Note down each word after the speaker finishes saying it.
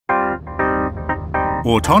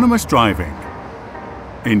Autonomous driving.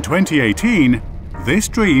 In 2018, this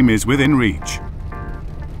dream is within reach.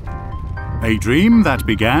 A dream that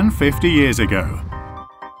began 50 years ago.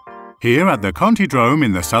 Here at the Contidrom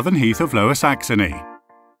in the southern heath of Lower Saxony.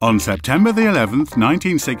 On September the 11th,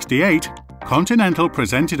 1968, Continental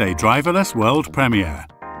presented a driverless world premiere.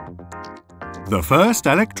 The first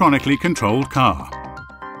electronically controlled car.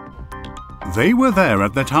 They were there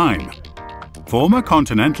at the time. Former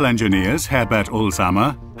Continental engineers Herbert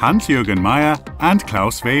Ulsamer, Hans-Jürgen Meyer and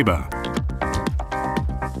Klaus Weber.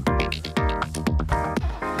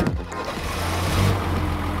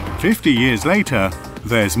 "50 years later,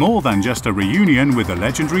 there's more than just a reunion with the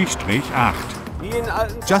legendary Strich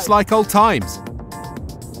 8. Just like old times.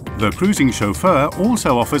 The cruising chauffeur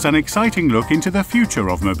also offers an exciting look into the future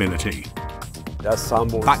of mobility.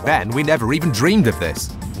 Back then, we never even dreamed of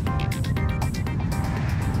this.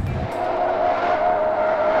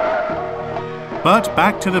 But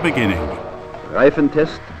back to the beginning.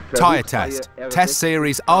 Tyre test. Test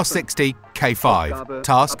series R60 K5.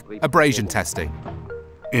 Task, abrasion testing.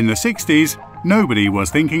 In the 60s, nobody was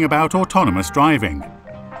thinking about autonomous driving.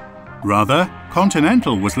 Rather,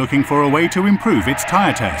 Continental was looking for a way to improve its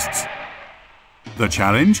tyre tests. The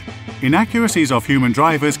challenge? Inaccuracies of human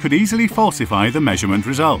drivers could easily falsify the measurement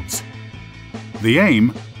results. The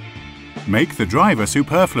aim? Make the driver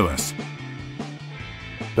superfluous.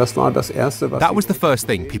 That was the first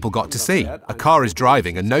thing people got to see. A car is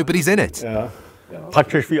driving and nobody's in it.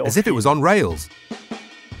 As if it was on rails.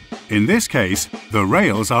 In this case, the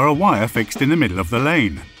rails are a wire fixed in the middle of the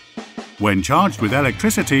lane. When charged with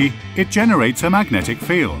electricity, it generates a magnetic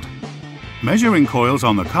field. Measuring coils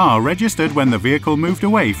on the car registered when the vehicle moved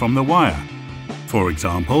away from the wire, for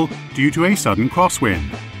example, due to a sudden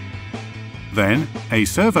crosswind. Then, a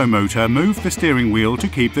servo motor moved the steering wheel to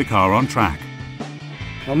keep the car on track.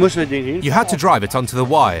 You had to drive it onto the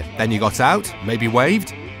wire, then you got out, maybe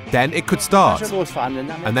waved, then it could start.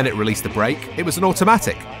 And then it released the brake, it was an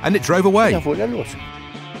automatic, and it drove away.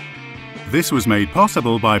 This was made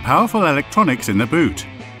possible by powerful electronics in the boot.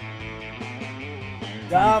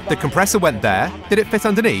 The compressor went there. Did it fit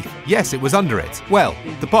underneath? Yes, it was under it. Well,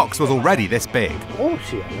 the box was already this big.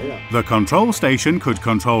 The control station could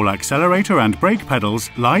control accelerator and brake pedals,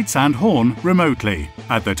 lights and horn remotely.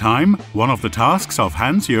 At the time, one of the tasks of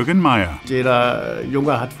Hans-Jürgen Meyer.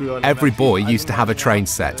 Every boy used to have a train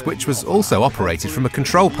set, which was also operated from a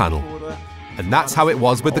control panel. And that's how it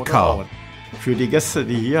was with the car. For the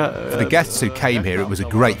guests who came here, it was a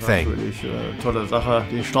great thing.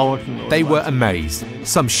 They were amazed.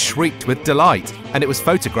 Some shrieked with delight, and it was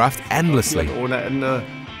photographed endlessly.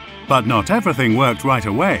 But not everything worked right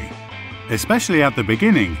away. Especially at the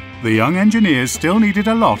beginning, the young engineers still needed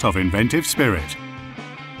a lot of inventive spirit.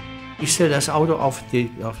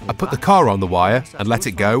 I put the car on the wire and let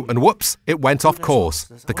it go, and whoops, it went off course.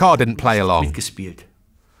 The car didn't play along.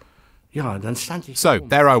 So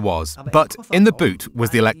there I was, but in the boot was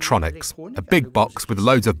the electronics, a big box with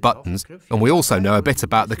loads of buttons, and we also know a bit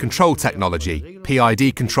about the control technology,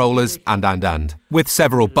 PID controllers and, with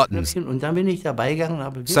several buttons.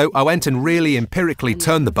 So I went and really empirically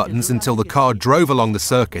turned the buttons until the car drove along the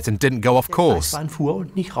circuit and didn't go off course.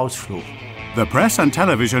 The press and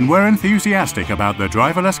television were enthusiastic about the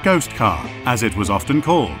driverless ghost car, as it was often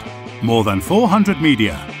called. More than 400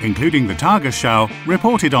 media, including the Tagesschau,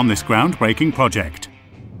 reported on this groundbreaking project.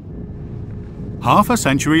 Half a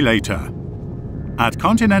century later, at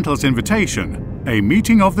Continental's invitation, a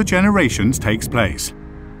meeting of the generations takes place.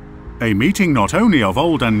 A meeting not only of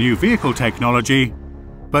old and new vehicle technology,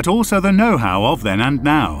 but also the know-how of then and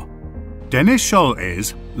now. Dennis Scholl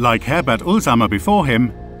is, like Herbert Ulsamer before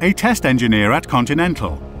him, a test engineer at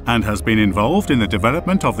Continental, and has been involved in the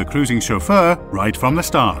development of the cruising chauffeur right from the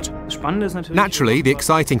start. Naturally, the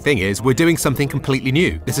exciting thing is we're doing something completely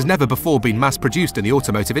new. This has never before been mass-produced in the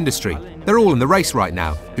automotive industry. They're all in the race right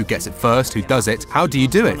now. Who gets it first? Who does it? How do you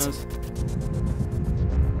do it?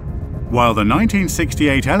 While the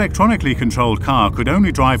 1968 electronically controlled car could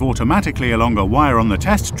only drive automatically along a wire on the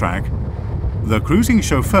test track, the cruising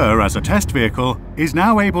chauffeur as a test vehicle is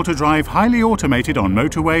now able to drive highly automated on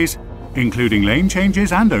motorways, including lane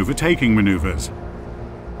changes and overtaking maneuvers.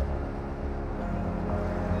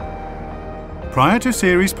 Prior to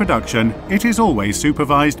series production, it is always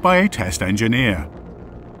supervised by a test engineer.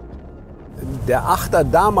 Der Achter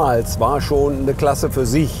damals war schon eine Klasse für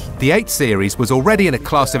sich. The 8 Series was already in a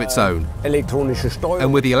class of its own. Elektronische Steuerung.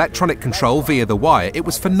 And with the electronic control via the wire, it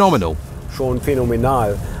was phenomenal. Schon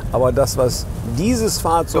phänomenal. Aber das, was dieses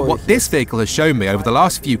But Fahrzeug, what this vehicle has shown me over the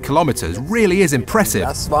last few kilometres really is impressive.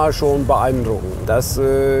 das war schon beeindruckend. Das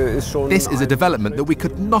ist schon This is a development that we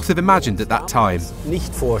could not have imagined at that time.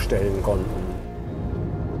 nicht vorstellen konnten.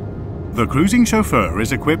 The cruising chauffeur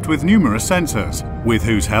is equipped with numerous sensors, with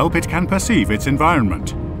whose help it can perceive its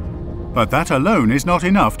environment. But that alone is not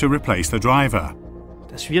enough to replace the driver.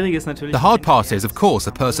 The hard part is, of course,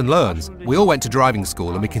 a person learns. We all went to driving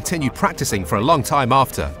school and we continued practicing for a long time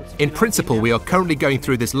after. In principle, we are currently going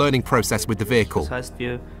through this learning process with the vehicle.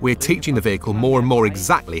 We're teaching the vehicle more and more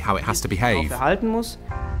exactly how it has to behave.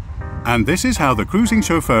 And this is how the cruising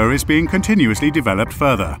chauffeur is being continuously developed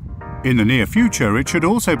further. In the near future, it should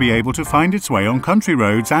also be able to find its way on country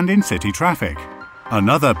roads and in city traffic.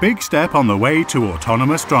 Another big step on the way to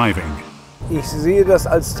autonomous driving. Ich sehe das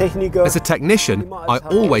als Techniker. As a technician, I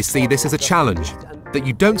always see this as a challenge, that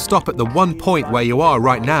you don't stop at the one point where you are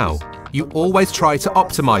right now. You always try to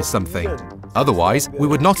optimize something. Otherwise, we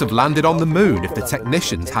would not have landed on the moon if the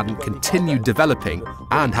technicians hadn't continued developing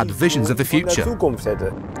and had visions of the future.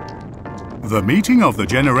 The meeting of the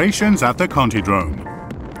generations at the Contidrom.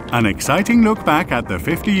 An exciting look back at the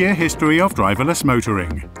 50-year history of driverless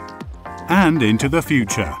motoring. And into the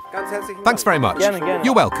future. Thanks very much.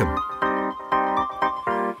 You're welcome.